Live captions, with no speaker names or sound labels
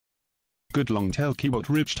Good long-tail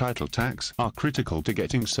keyword-rich title tags are critical to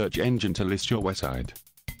getting search engine to list your website.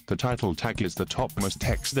 The title tag is the topmost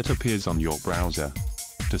text that appears on your browser.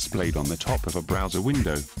 Displayed on the top of a browser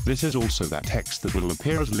window, this is also that text that will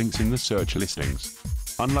appear as links in the search listings.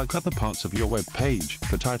 Unlike other parts of your web page,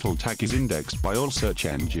 the title tag is indexed by all search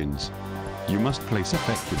engines. You must place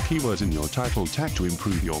effective keywords in your title tag to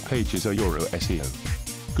improve your page's SEO.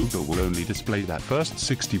 Google will only display that first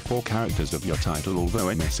 64 characters of your title, although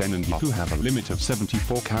MSN and Yahoo have a limit of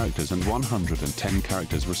 74 characters and 110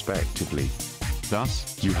 characters respectively.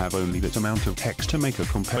 Thus, you have only that amount of text to make a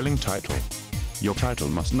compelling title. Your title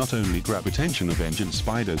must not only grab attention of engine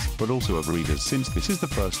spiders, but also of readers, since this is the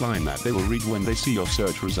first line that they will read when they see your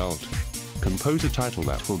search result. Compose a title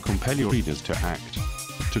that will compel your readers to act.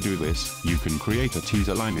 To do this, you can create a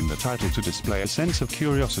teaser line in the title to display a sense of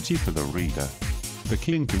curiosity for the reader. The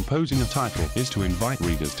key in composing a title is to invite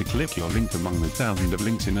readers to click your link among the thousands of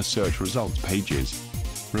links in a search results pages.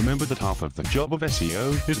 Remember that half of the job of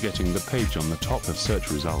SEO is getting the page on the top of search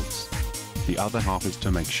results. The other half is to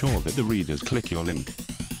make sure that the readers click your link.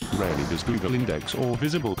 Rarely does Google index all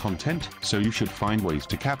visible content, so you should find ways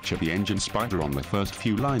to capture the engine spider on the first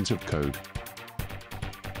few lines of code.